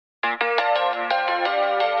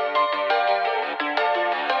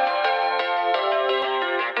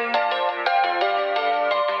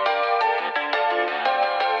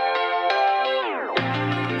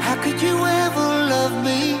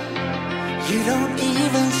you don't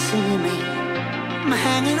even see me. I'm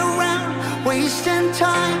hanging around, wasting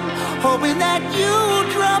time, hoping that you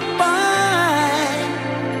drop by.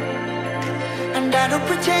 And I don't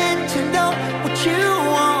pretend to know what you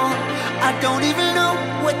want. I don't even know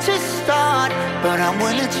where to start, but I'm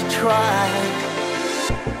willing to try.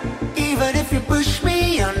 Even if you push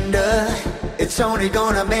me under, it's only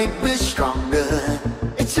gonna make me stronger.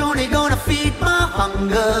 It's only gonna feed my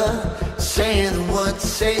hunger. Say the words,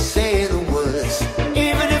 say the words.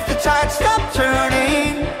 Even if the tide stops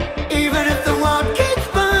turning, even if the world keeps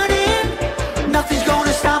burning, nothing's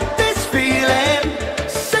gonna stop this feeling.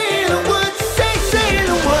 Say the words, say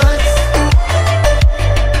the words.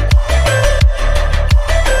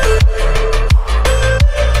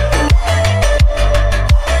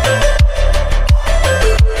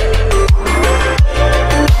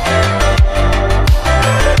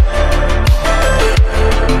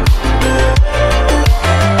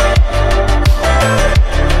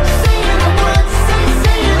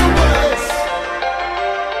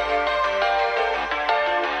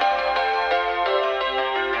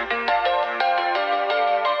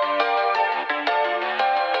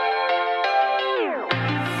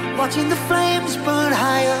 Watching the flames burn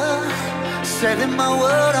higher, setting my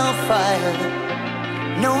world on fire.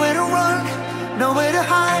 Nowhere to run, nowhere to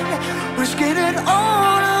hide, risking it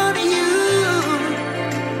all on you.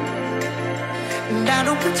 And I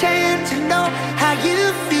don't pretend to know how you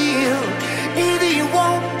feel. Either you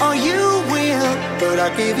won't or you will, but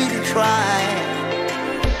I'll give it a try.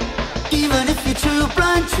 Even if you're too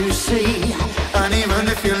blind to see, and even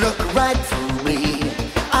if you look right through